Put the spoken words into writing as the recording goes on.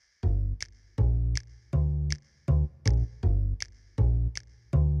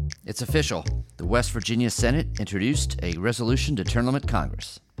It's official. The West Virginia Senate introduced a resolution to term limit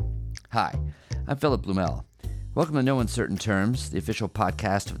Congress. Hi, I'm Philip Blumel. Welcome to No Uncertain Terms, the official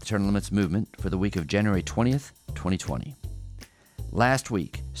podcast of the term limits movement for the week of January 20th, 2020. Last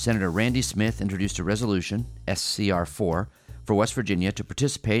week, Senator Randy Smith introduced a resolution, SCR 4, for West Virginia to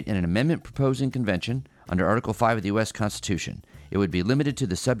participate in an amendment proposing convention under Article 5 of the U.S. Constitution. It would be limited to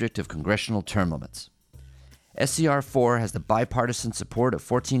the subject of congressional term limits. SCR 4 has the bipartisan support of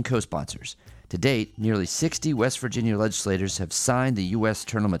 14 co-sponsors. To date, nearly 60 West Virginia legislators have signed the U.S.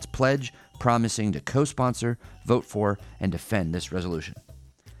 Term Limits Pledge, promising to co-sponsor, vote for, and defend this resolution.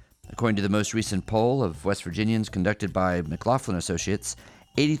 According to the most recent poll of West Virginians conducted by McLaughlin Associates,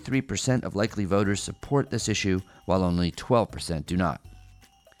 83% of likely voters support this issue, while only 12% do not.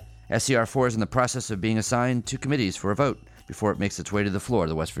 SCR 4 is in the process of being assigned to committees for a vote before it makes its way to the floor of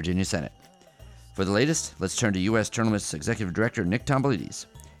the West Virginia Senate. For the latest, let's turn to U.S. Term Limits Executive Director Nick Tomboulides.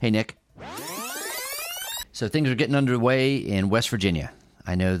 Hey, Nick. So things are getting underway in West Virginia.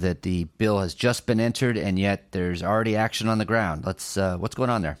 I know that the bill has just been entered, and yet there's already action on the ground. What's going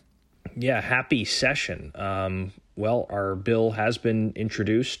on there? Yeah, happy session. Well, our bill has been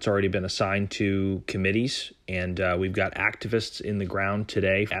introduced. It's already been assigned to committees, and we've got activists in the ground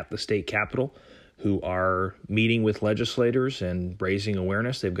today at the state capitol who are meeting with legislators and raising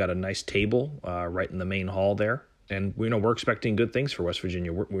awareness. They've got a nice table right in the main hall there. And we're expecting good things for West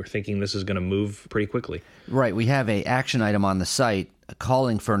Virginia. We're thinking this is going to move pretty quickly. Right. We have an action item on the site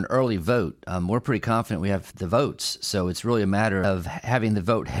calling for an early vote. We're pretty confident we have the votes. So it's really a matter of having the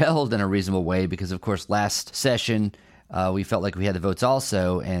vote held in a reasonable way because, of course, last session we felt like we had the votes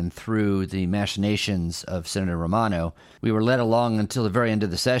also. And through the machinations of Senator Romano, we were led along until the very end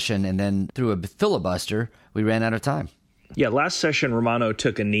of the session. And then through a filibuster, we ran out of time. Yeah, last session, Romano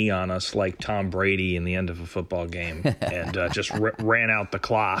took a knee on us like Tom Brady in the end of a football game and just ran out the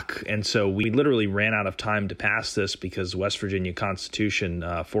clock. And so we literally ran out of time to pass this because the West Virginia Constitution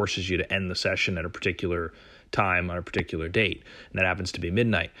forces you to end the session at a particular time on a particular date, and that happens to be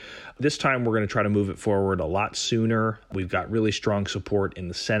midnight. This time, we're going to try to move it forward a lot sooner. We've got really strong support in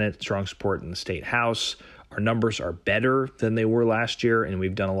the Senate, strong support in the State House. Our numbers are better than they were last year, and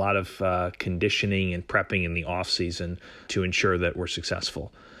we've done a lot of conditioning and prepping in the off-season to ensure that we're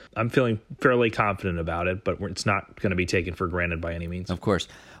successful. I'm feeling fairly confident about it, but it's not going to be taken for granted by any means. Of course.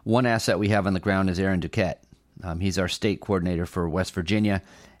 One asset we have on the ground is Aaron Duquette. He's our state coordinator for West Virginia.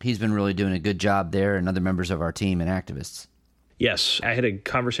 He's been really doing a good job there, and other members of our team and activists. Yes, I had a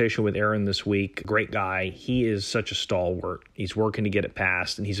conversation with Aaron this week. Great guy. He is such a stalwart. He's working to get it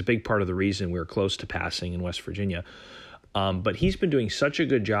passed, and he's a big part of the reason we're close to passing in West Virginia. But he's been doing such a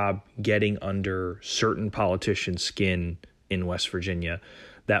good job getting under certain politicians' skin in West Virginia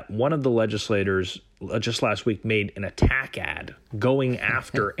that one of the legislators just last week made an attack ad going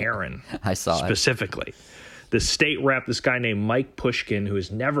after Aaron. I saw specifically. It. The state rep, this guy named Mike Pushkin, who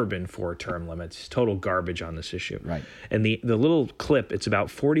has never been for term limits, he's total garbage on this issue. Right. And the little clip, it's about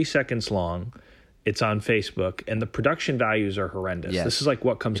 40 seconds long. It's on Facebook, and the production values are horrendous. Yes. This is like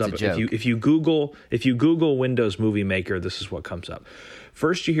what comes up if you Google Windows Movie Maker. This is what comes up.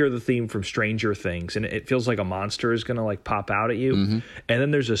 First, you hear the theme from Stranger Things, and it feels like a monster is going to like pop out at you. Mm-hmm. And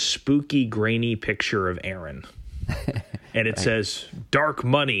then there's a spooky, grainy picture of Aaron, and it says, "Dark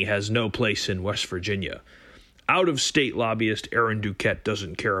money has no place in West Virginia. Out-of-state lobbyist Aaron Duquette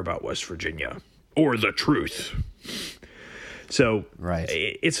doesn't care about West Virginia or the truth." So right.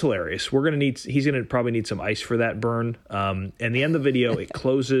 It's hilarious. He's going to probably need some ice for that burn. And the end of the video, it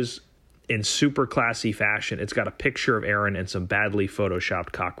closes in super classy fashion. It's got a picture of Aaron and some badly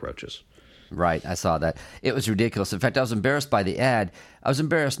photoshopped cockroaches. Right. I saw that. It was ridiculous. In fact, I was embarrassed by the ad. I was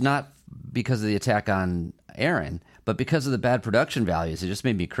embarrassed not because of the attack on Aaron, but because of the bad production values. It just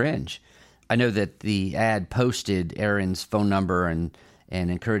made me cringe. I know that the ad posted Aaron's phone number and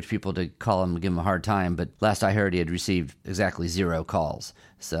encouraged people to call him and give him a hard time, but last I heard he had received exactly 0 calls,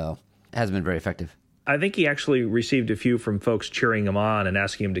 so it hasn't been very effective. I think he actually received a few from folks cheering him on and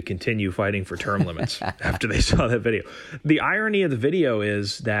asking him to continue fighting for term limits after they saw that video. The irony of the video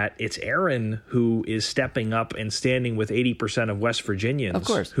is that it's Aaron who is stepping up and standing with 80% of West Virginians of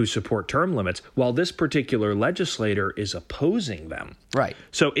course. Who support term limits, while this particular legislator is opposing them. Right.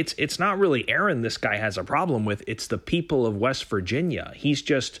 So it's not really Aaron this guy has a problem with. It's the people of West Virginia.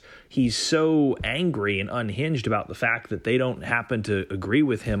 He's so angry and unhinged about the fact that they don't happen to agree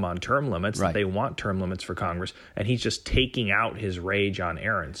with him on term limits, right. That they want term limits for Congress, and he's just taking out his rage on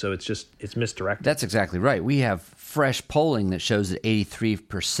Aaron. So it's misdirected. That's exactly right. We have fresh polling that shows that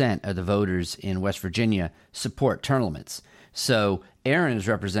 83% of the voters in West Virginia support term limits. So Aaron is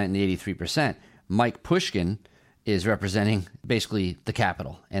representing the 83%. Mike Pushkin is representing basically the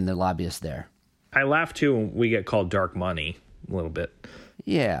capital and the lobbyists there. I laugh too when we get called dark money a little bit.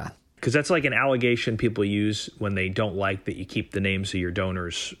 Yeah. Because that's like an allegation people use when they don't like that you keep the names of your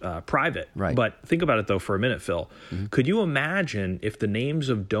donors private. Right. But think about it, though, for a minute, Phil. Mm-hmm. Could you imagine if the names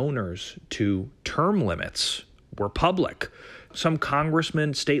of donors to term limits were public? Some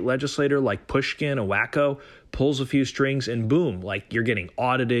congressman, state legislator like Pushkin, a wacko, pulls a few strings and boom, like you're getting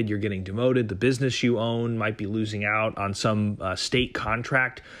audited, you're getting demoted, the business you own might be losing out on some state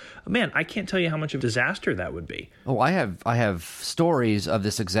contract. Man, I can't tell you how much of a disaster that would be. Oh, I have stories of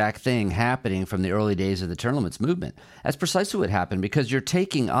this exact thing happening from the early days of the term limits movement. That's precisely what happened because you're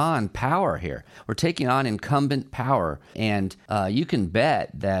taking on power here. We're taking on incumbent power, and you can bet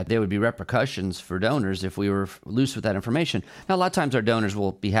that there would be repercussions for donors if we were loose with that information. Now, a lot of times our donors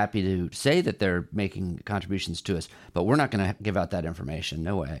will be happy to say that they're making contributions to us, but we're not going to give out that information.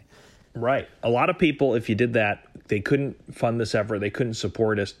 No way. Right. A lot of people, if you did that, they couldn't fund this effort. They couldn't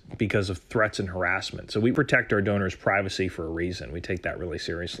support us because of threats and harassment. So we protect our donors' privacy for a reason. We take that really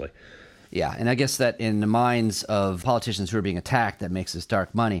seriously. Yeah, and I guess that in the minds of politicians who are being attacked, that makes this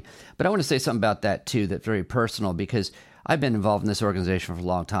dark money. But I want to say something about that, too, that's very personal, because I've been involved in this organization for a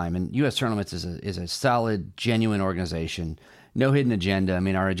long time, and U.S. Term Limits is a solid, genuine organization. No hidden agenda. I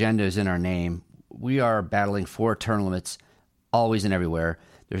mean, our agenda is in our name. We are battling for term limits always and everywhere.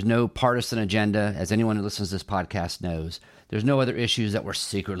 There's no partisan agenda, as anyone who listens to this podcast knows. There's no other issues that we're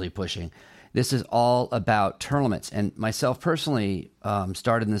secretly pushing. This is all about term limits. And myself personally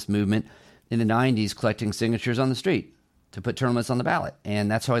started in this movement in the 90s collecting signatures on the street to put term limits on the ballot.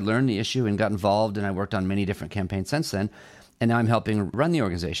 And that's how I learned the issue and got involved, and I worked on many different campaigns since then. And now I'm helping run the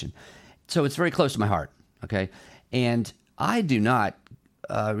organization. So it's very close to my heart, okay? And I do not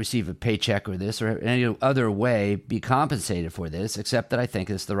receive a paycheck or this or any other way be compensated for this, except that I think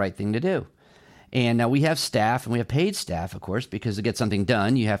it's the right thing to do. And now we have staff, and we have paid staff, of course, because to get something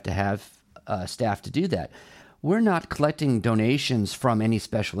done, you have to have staff to do that. We're not collecting donations from any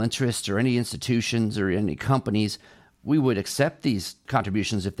special interests or any institutions or any companies. We would accept these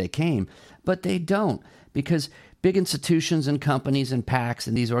contributions if they came, but they don't, because big institutions and companies and PACs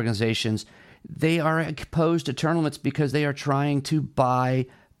and these organizations, they are opposed to term limits because they are trying to buy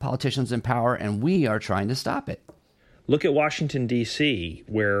politicians in power, and we are trying to stop it. Look at Washington, D.C.,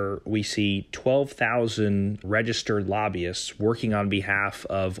 where we see 12,000 registered lobbyists working on behalf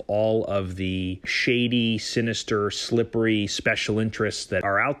of all of the shady, sinister, slippery special interests that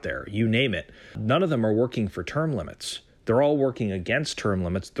are out there. You name it. None of them are working for term limits. They're all working against term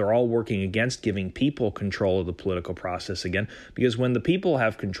limits. They're all working against giving people control of the political process again, because when the people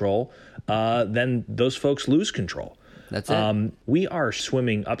have control, then those folks lose control. That's it. We are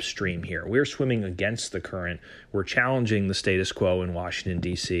swimming upstream here. We're swimming against the current. We're challenging the status quo in Washington,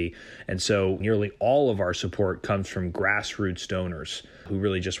 D.C. And so nearly all of our support comes from grassroots donors who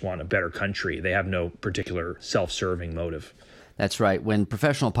really just want a better country. They have no particular self-serving motive. That's right. When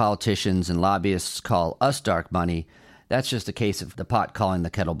professional politicians and lobbyists call us dark money, that's just a case of the pot calling the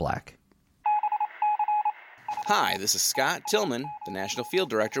kettle black. Hi, this is Scott Tillman, the National Field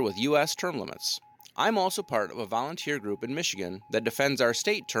Director with U.S. Term Limits. I'm also part of a volunteer group in Michigan that defends our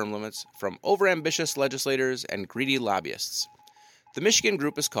state term limits from overambitious legislators and greedy lobbyists. The Michigan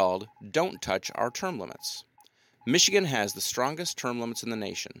group is called Don't Touch Our Term Limits. Michigan has the strongest term limits in the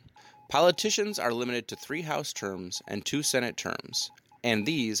nation. Politicians are limited to 3 House terms and 2 Senate terms, and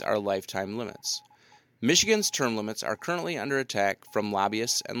these are lifetime limits. Michigan's term limits are currently under attack from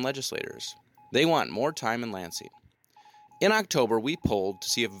lobbyists and legislators. They want more time in Lansing. In October, we polled to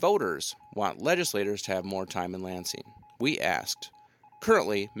see if voters want legislators to have more time in Lansing. We asked.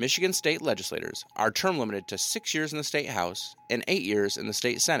 Currently, Michigan state legislators are term limited to 6 years in the state House and 8 years in the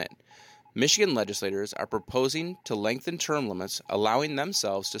state Senate. Michigan legislators are proposing to lengthen term limits, allowing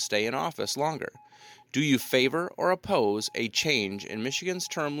themselves to stay in office longer. Do you favor or oppose a change in Michigan's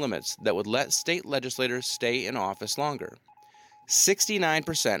term limits that would let state legislators stay in office longer?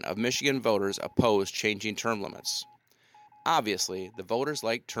 69% of Michigan voters oppose changing term limits. Obviously, the voters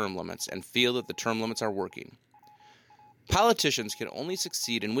like term limits and feel that the term limits are working. Politicians can only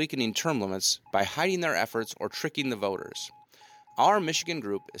succeed in weakening term limits by hiding their efforts or tricking the voters. Our Michigan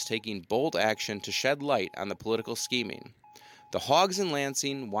group is taking bold action to shed light on the political scheming. The hogs in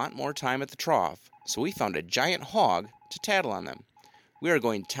Lansing want more time at the trough, so we found a giant hog to tattle on them. We are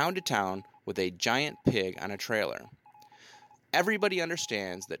going town to town with a giant pig on a trailer. Everybody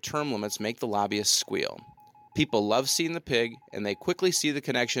understands that term limits make the lobbyists squeal. People love seeing the pig, and they quickly see the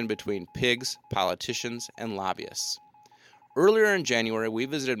connection between pigs, politicians, and lobbyists. Earlier in January, we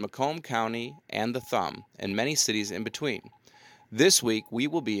visited Macomb County and the Thumb, and many cities in between. This week, we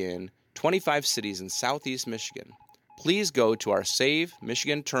will be in 25 cities in southeast Michigan. Please go to our Save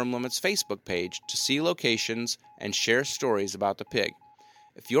Michigan Term Limits Facebook page to see locations and share stories about the pig.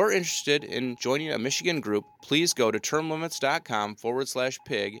 If you're interested in joining a Michigan group, please go to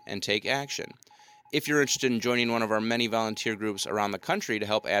termlimits.com/pig and take action. If you're interested in joining one of our many volunteer groups around the country to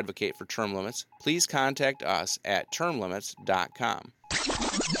help advocate for term limits, please contact us at termlimits.com.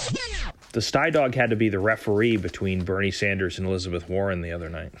 The Sty Dog had to be the referee between Bernie Sanders and Elizabeth Warren the other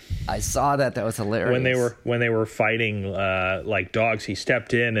night. I saw that. That was hilarious. When they were fighting like dogs, he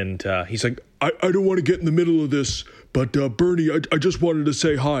stepped in and he's like, I don't want to get in the middle of this, but Bernie, I just wanted to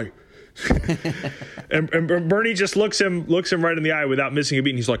say hi. and Bernie just looks him right in the eye without missing a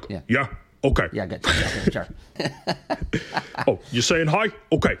beat. And he's like, yeah, okay. Yeah, good. Sure. Oh, you're saying hi?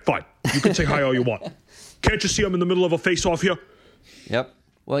 Okay, fine. You can say hi all you want. Can't you see I'm in the middle of a face-off here? Yep.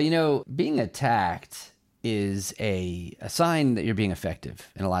 Well, being attacked is a sign that you're being effective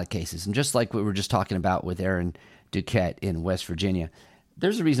in a lot of cases. And just like we were just talking about with Aaron Duquette in West Virginia,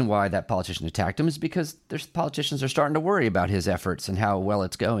 there's a reason why that politician attacked him is because politicians are starting to worry about his efforts and how well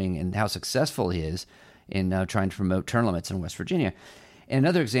it's going and how successful he is in trying to promote term limits in West Virginia. And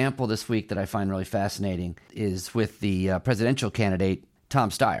another example this week that I find really fascinating is with the presidential candidate, Tom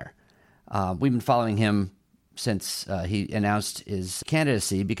Steyer. We've been following him since he announced his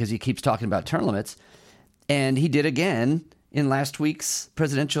candidacy because he keeps talking about term limits. And he did again in last week's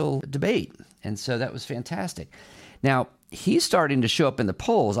presidential debate. And so that was fantastic. Now, he's starting to show up in the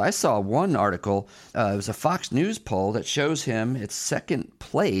polls. I saw one article, it was a Fox News poll that shows him at second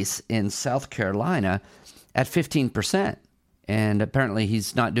place in South Carolina at 15%. And apparently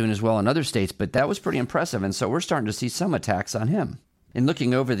he's not doing as well in other states, but that was pretty impressive. And so we're starting to see some attacks on him. In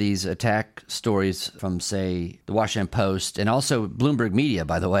looking over these attack stories from, say, the Washington Post, and also Bloomberg Media,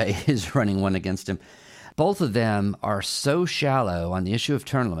 by the way, is running one against him, both of them are so shallow on the issue of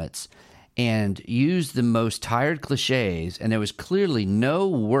term limits and use the most tired cliches, and there was clearly no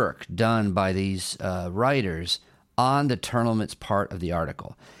work done by these writers on the term limits part of the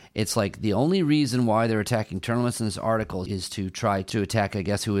article. It's like the only reason why they're attacking term limits in this article is to try to attack, I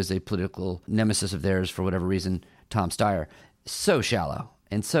guess, who is a political nemesis of theirs for whatever reason, Tom Steyer. So shallow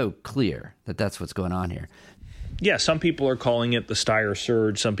and so clear that that's what's going on here. Yeah, some people are calling it the Steyer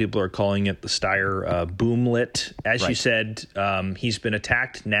surge. Some people are calling it the Steyer boomlet. As you said, he's been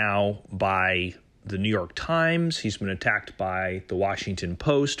attacked now by the New York Times. He's been attacked by the Washington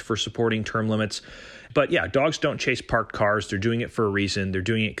Post for supporting term limits. But yeah, dogs don't chase parked cars. They're doing it for a reason. They're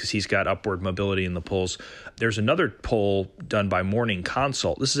doing it because he's got upward mobility in the polls. There's another poll done by Morning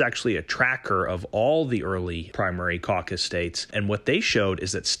Consult. This is actually a tracker of all the early primary caucus states. And what they showed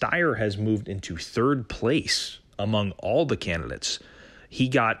is that Steyer has moved into third place among all the candidates. He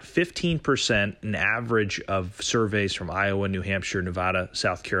got 15% an average of surveys from Iowa, New Hampshire, Nevada,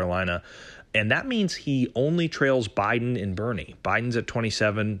 South Carolina. And that means he only trails Biden and Bernie. Biden's at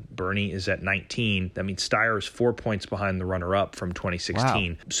 27, Bernie is at 19. That means Steyer is 4 points behind the runner-up from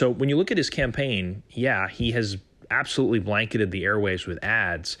 2016. Wow. So when you look at his campaign, yeah, he has absolutely blanketed the airwaves with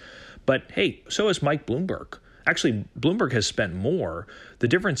ads. But hey, so has Mike Bloomberg. Actually, Bloomberg has spent more. The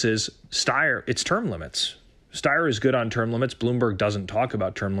difference is Steyer, it's term limits. Steyer is good on term limits. Bloomberg doesn't talk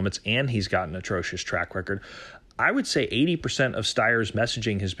about term limits, and he's got an atrocious track record. I would say 80% of Steyer's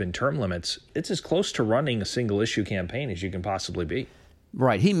messaging has been term limits. It's as close to running a single issue campaign as you can possibly be.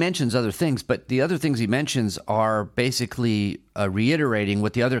 Right. He mentions other things, but the other things he mentions are basically reiterating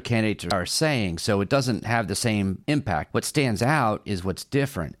what the other candidates are saying. So it doesn't have the same impact. What stands out is what's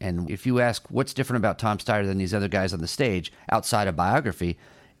different. And if you ask what's different about Tom Steyer than these other guys on the stage outside of biography,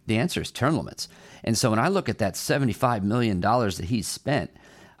 the answer is term limits. And so when I look at that $75 million that he's spent,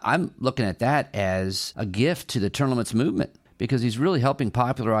 I'm looking at that as a gift to the term limits movement because he's really helping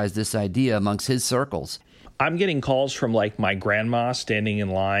popularize this idea amongst his circles. I'm getting calls from like my grandma standing in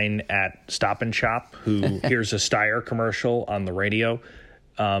line at Stop and Shop who hears a Steyer commercial on the radio.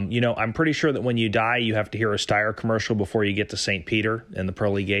 I'm pretty sure that when you die, you have to hear a Steyer commercial before you get to St. Peter and the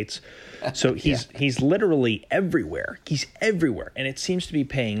pearly gates. So he's literally everywhere. He's everywhere. And it seems to be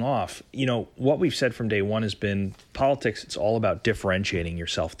paying off. What we've said from day one has been politics. It's all about differentiating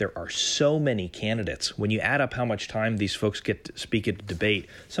yourself. There are so many candidates. When you add up how much time these folks get to speak at a debate,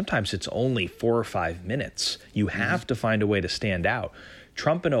 sometimes it's only 4 or 5 minutes. You have to find a way to stand out.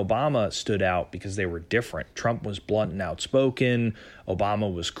 Trump and Obama stood out because they were different. Trump was blunt and outspoken.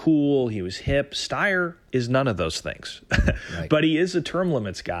 Obama was cool. He was hip. Steyer is none of those things. Right. But he is a term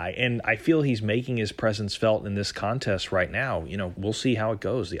limits guy, and I feel he's making his presence felt in this contest right now. We'll see how it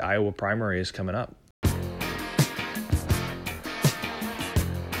goes. The Iowa primary is coming up.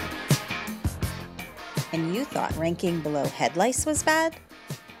 And you thought ranking below head lice was bad?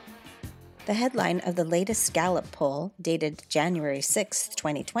 The headline of the latest Gallup poll, dated January 6,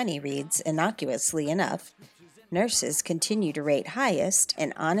 2020, reads, innocuously enough, nurses continue to rate highest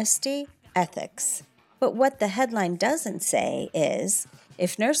in honesty, ethics. But what the headline doesn't say is,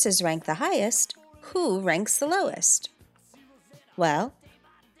 if nurses rank the highest, who ranks the lowest? Well,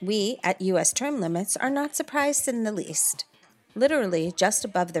 we at U.S. Term Limits are not surprised in the least. Literally just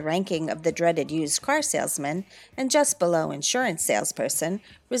above the ranking of the dreaded used car salesman and just below insurance salesperson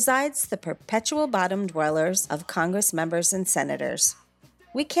resides the perpetual bottom dwellers of Congress members and senators.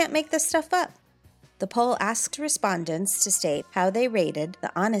 We can't make this stuff up. The poll asked respondents to state how they rated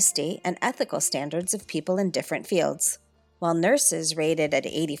the honesty and ethical standards of people in different fields. While nurses rated at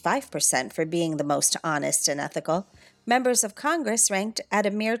 85% for being the most honest and ethical, members of Congress ranked at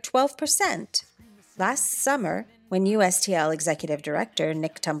a mere 12%. Last summer, when USTL Executive Director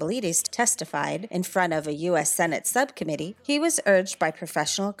Nick Tomboulides testified in front of a U.S. Senate subcommittee, he was urged by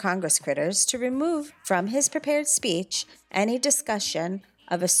professional Congress critters to remove from his prepared speech any discussion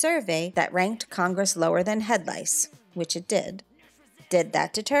of a survey that ranked Congress lower than head lice, which it did. Did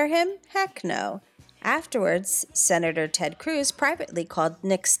that deter him? Heck no. Afterwards, Senator Ted Cruz privately called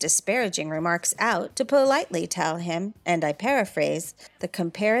Nick's disparaging remarks out to politely tell him, and I paraphrase, the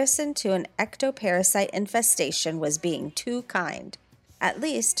comparison to an ectoparasite infestation was being too kind. At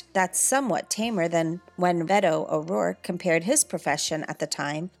least, that's somewhat tamer than when Beto O'Rourke compared his profession at the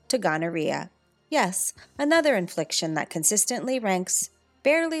time to gonorrhea. Yes, another infliction that consistently ranks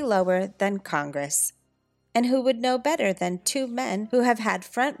barely lower than Congress. And who would know better than two men who have had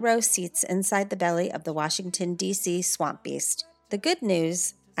front row seats inside the belly of the Washington, D.C. swamp beast? The good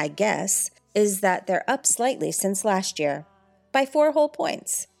news, I guess, is that they're up slightly since last year, by 4 whole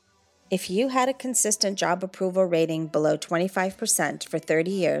points. If you had a consistent job approval rating below 25% for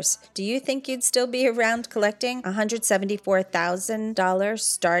 30 years, do you think you'd still be around collecting $174,000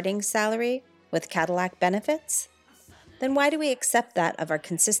 starting salary with Cadillac benefits? Then why do we accept that of our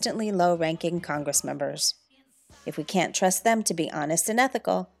consistently low-ranking Congress members? If we can't trust them to be honest and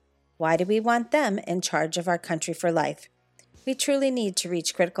ethical, why do we want them in charge of our country for life? We truly need to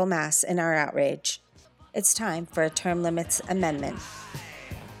reach critical mass in our outrage. It's time for a term limits amendment.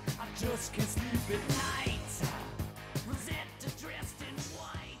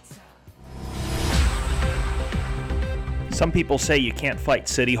 Some people say you can't fight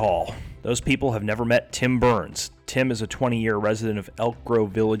City Hall. Those people have never met Tim Burns. Tim is a 20-year resident of Elk Grove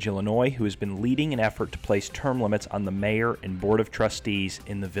Village, Illinois, who has been leading an effort to place term limits on the mayor and board of trustees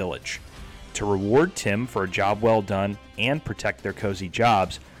in the village. To reward Tim for a job well done and protect their cozy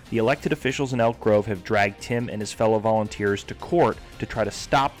jobs, the elected officials in Elk Grove have dragged Tim and his fellow volunteers to court to try to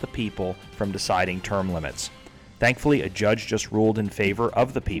stop the people from deciding term limits. Thankfully, a judge just ruled in favor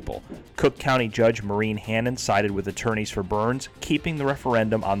of the people. Cook County Judge Maureen Hannon sided with attorneys for Burns, keeping the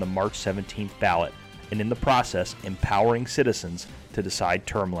referendum on the March 17th ballot, and in the process, empowering citizens to decide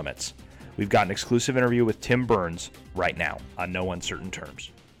term limits. We've got an exclusive interview with Tim Burns right now on No Uncertain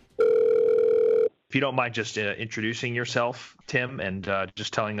Terms. If you don't mind just introducing yourself, Tim, and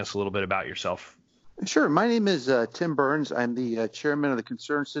just telling us a little bit about yourself. Sure. My name is Tim Burns. I'm the chairman of the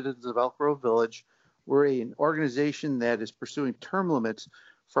Concerned Citizens of Elk Grove Village. We're an organization that is pursuing term limits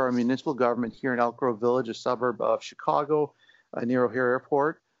for our municipal government here in Elk Grove Village, a suburb of Chicago, near O'Hare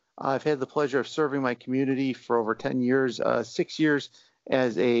Airport. I've had the pleasure of serving my community for over 10 years, 6 years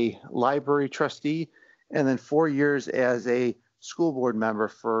as a library trustee, and then 4 years as a school board member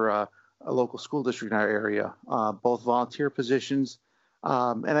for a local school district in our area, both volunteer positions.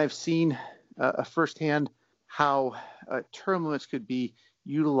 And I've seen firsthand how term limits could be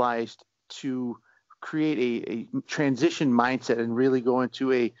utilized to create a transition mindset and really go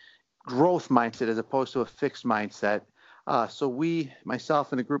into a growth mindset as opposed to a fixed mindset. So we,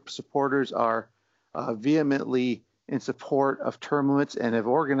 myself and a group of supporters, are vehemently in support of term limits and have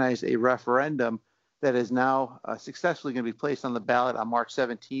organized a referendum that is now successfully going to be placed on the ballot on March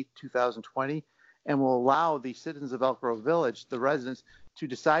 17th, 2020, and will allow the citizens of Elk Grove Village, the residents, to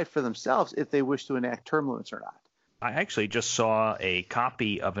decide for themselves if they wish to enact term limits or not. I actually just saw a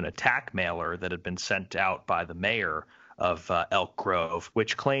copy of an attack mailer that had been sent out by the mayor of Elk Grove,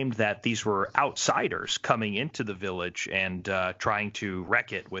 which claimed that these were outsiders coming into the village and trying to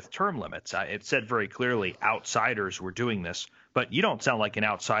wreck it with term limits. It said very clearly outsiders were doing this, but you don't sound like an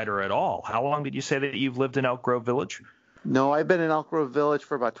outsider at all. How long did you say that you've lived in Elk Grove Village? No, I've been in Elk Grove Village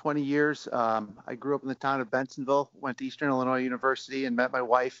for about 20 years. I grew up in the town of Bensenville, went to Eastern Illinois University, and met my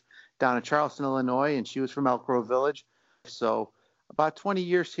wife down in Charleston, Illinois, and she was from Elk Grove Village. So about 20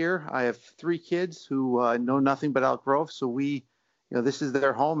 years here. I have 3 kids who know nothing but Elk Grove, so this is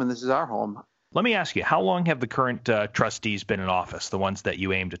their home and this is our home. Let me ask you, how long have the current trustees been in office, the ones that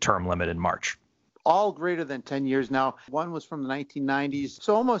you aim to term limit in March? All greater than 10 years now. One was from the 1990s,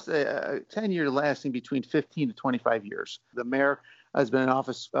 so almost a 10-year lasting between 15 to 25 years. The mayor has been in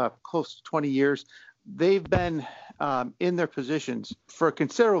office close to 20 years. They've been in their positions for a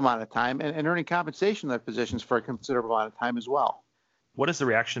considerable amount of time and earning compensation in their positions for a considerable amount of time as well. What has the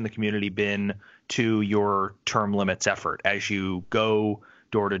reaction in the community been to your term limits effort as you go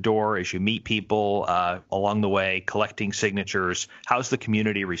door to door, as you meet people along the way, collecting signatures? How's the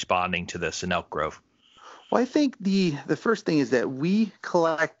community responding to this in Elk Grove? Well, I think the first thing is that we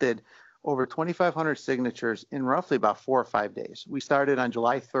collected over 2,500 signatures in roughly about 4 or 5 days. We started on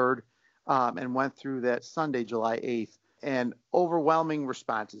July 3rd and went through that Sunday, July 8th, and overwhelming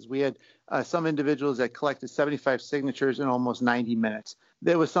responses. We had some individuals that collected 75 signatures in almost 90 minutes.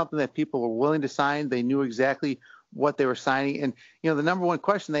 There was something that people were willing to sign. They knew exactly what they were signing. And, the number one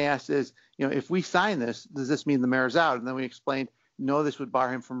question they asked is, if we sign this, does this mean the mayor's out? And then we explained, no, this would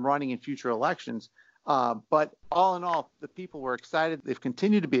bar him from running in future elections. But all in all, the people were excited. They've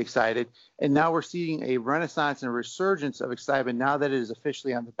continued to be excited. And now we're seeing a renaissance and a resurgence of excitement now that it is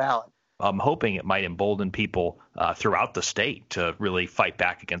officially on the ballot. I'm hoping it might embolden people throughout the state to really fight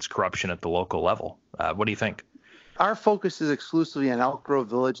back against corruption at the local level. What do you think? Our focus is exclusively on Elk Grove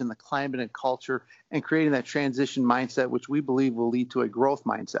Village and the climate and culture and creating that transition mindset, which we believe will lead to a growth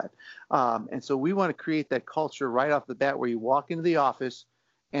mindset. And so we want to create that culture right off the bat where you walk into the office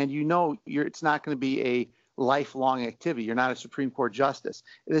and it's not going to be a lifelong activity. You're not a Supreme Court justice.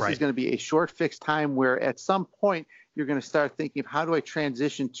 This is going to be a short fixed time where at some point you're going to start thinking of how do I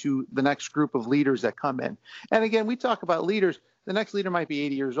transition to the next group of leaders that come in. And again, we talk about leaders. The next leader might be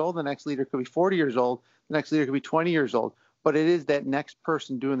 80 years old. The next leader could be 40 years old. The next leader could be 20 years old. But it is that next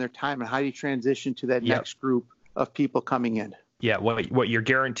person doing their time and how do you transition to that next group of people coming in. Yeah, what you're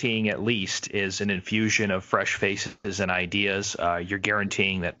guaranteeing at least is an infusion of fresh faces and ideas. You're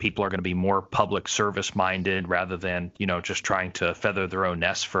guaranteeing that people are going to be more public service minded rather than, just trying to feather their own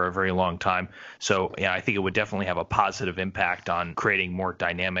nests for a very long time. So, yeah, I think it would definitely have a positive impact on creating more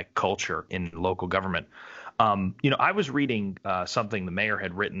dynamic culture in local government. I was reading something the mayor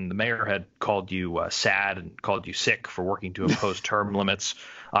had written. The mayor had called you sad and called you sick for working to impose term limits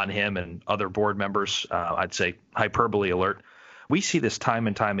on him and other board members. I'd say hyperbole alert. We see this time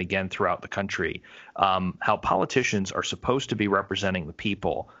and time again throughout the country, how politicians are supposed to be representing the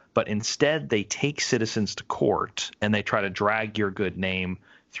people, but instead they take citizens to court and they try to drag your good name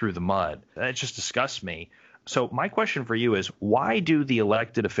through the mud. That just disgusts me. So my question for you is, why do the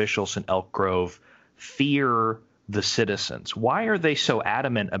elected officials in Elk Grove fear the citizens? Why are they so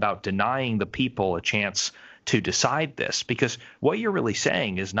adamant about denying the people a chance to decide this? Because what you're really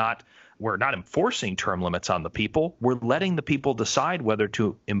saying is we're not enforcing term limits on the people. We're letting the people decide whether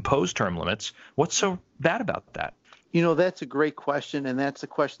to impose term limits. What's so bad about that? That's a great question, and that's a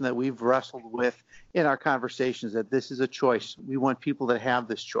question that we've wrestled with in our conversations, that this is a choice. We want people to have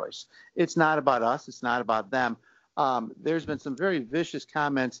this choice. It's not about us. It's not about them. There's been some very vicious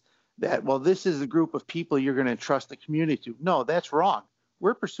comments that, well, this is the group of people you're going to entrust the community to. No, that's wrong.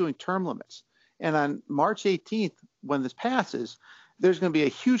 We're pursuing term limits. And on March 18th, when this passes, there's going to be a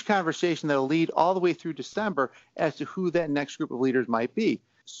huge conversation that will lead all the way through December as to who that next group of leaders might be.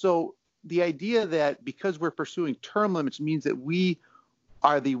 So the idea that because we're pursuing term limits means that we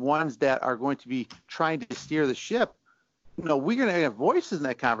are the ones that are going to be trying to steer the ship, we're going to have voices in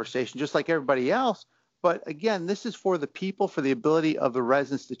that conversation just like everybody else. But again, this is for the people, for the ability of the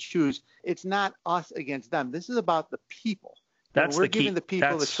residents to choose. It's not us against them. This is about the people. We're giving the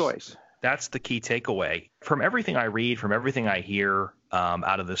people the choice. That's the key takeaway. From everything I read, from everything I hear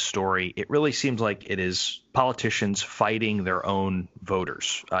out of this story, it really seems like it is politicians fighting their own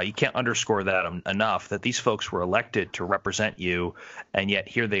voters. You can't underscore that enough, that these folks were elected to represent you, and yet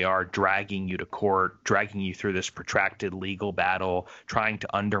here they are dragging you to court, dragging you through this protracted legal battle, trying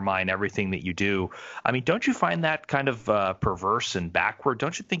to undermine everything that you do. I mean, don't you find that kind of perverse and backward?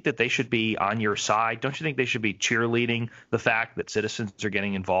 Don't you think that they should be on your side? Don't you think they should be cheerleading the fact that citizens are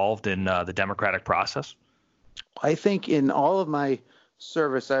getting involved in the democratic process? I think in all of my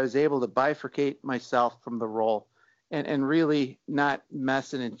service, I was able to bifurcate myself from the role and really not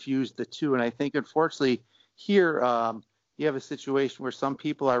mess and infuse the two. And I think, unfortunately, here you have a situation where some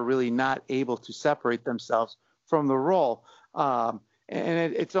people are really not able to separate themselves from the role. And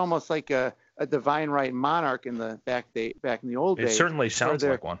it's almost like a divine right monarch in the back in the old days. It certainly sounds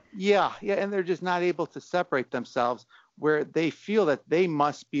like one. Yeah, and they're just not able to separate themselves, where they feel that they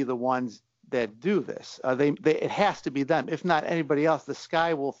must be the ones that do this. It has to be them. If not anybody else, the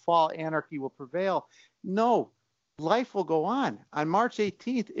sky will fall, anarchy will prevail. No, life will go on. On March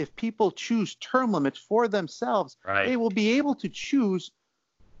 18th, if people choose term limits for themselves, they will be able to choose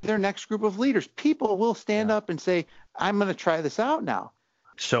their next group of leaders. People will stand up and say, I'm going to try this out now.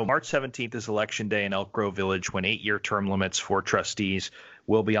 So March 17th is Election Day in Elk Grove Village, when 8-year term limits for trustees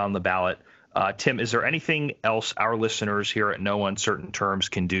will be on the ballot. Tim, is there anything else our listeners here at No Uncertain Terms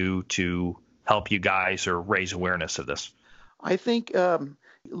can do to help you guys or raise awareness of this? I think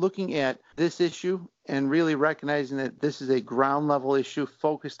looking at this issue and really recognizing that this is a ground level issue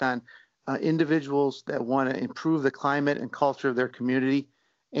focused on individuals that want to improve the climate and culture of their community.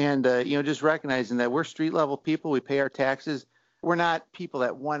 And, just recognizing that we're street level people, we pay our taxes. We're not people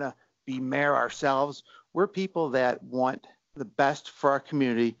that want to be mayor ourselves. We're people that want the best for our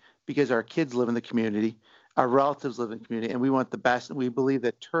community because our kids live in the community, our relatives live in the community, and we want the best. And we believe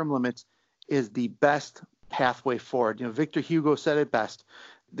that term limits is the best pathway forward. Victor Hugo said it best.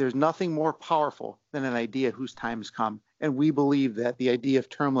 There's nothing more powerful than an idea whose time has come. And we believe that the idea of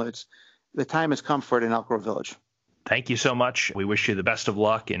term limits, the time has come for it in Elk Grove Village. Thank you so much. We wish you the best of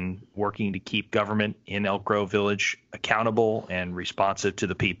luck in working to keep government in Elk Grove Village accountable and responsive to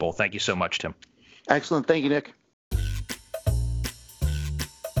the people. Thank you so much, Tim. Excellent. Thank you, Nick.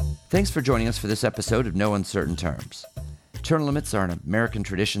 Thanks for joining us for this episode of No Uncertain Terms. Term limits are an American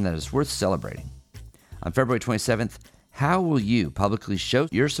tradition that is worth celebrating. On February 27th, how will you publicly show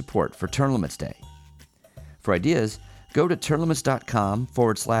your support for Term Limits Day? For ideas, go to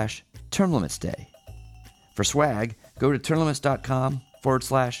termlimits.com/Term Limits Day. For swag, go to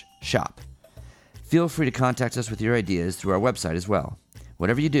termlimits.com/shop. Feel free to contact us with your ideas through our website as well.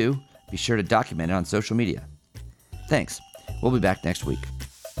 Whatever you do, be sure to document it on social media. Thanks. We'll be back next week.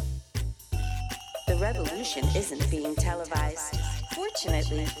 The revolution isn't being televised.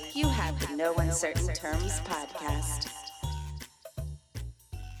 Fortunately, you have the No Uncertain Terms podcast.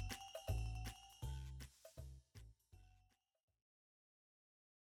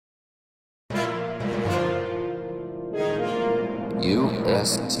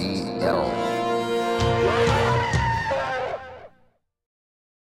 USTL.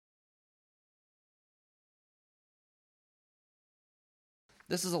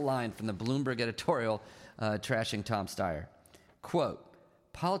 This is a line from the Bloomberg editorial trashing Tom Steyer. Quote,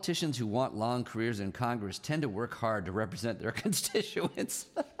 politicians who want long careers in Congress tend to work hard to represent their constituents.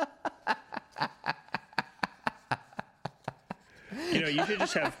 You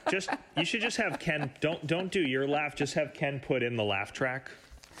should just have Ken. Don't do your laugh. Just have Ken put in the laugh track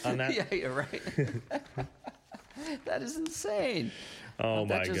on that. Yeah, you're right. That is insane. Oh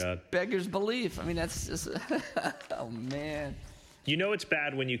my God. That just beggars belief. I mean, that's just. Oh man. It's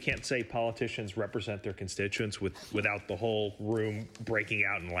bad when you can't say politicians represent their constituents without the whole room breaking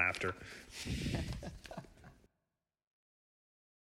out in laughter.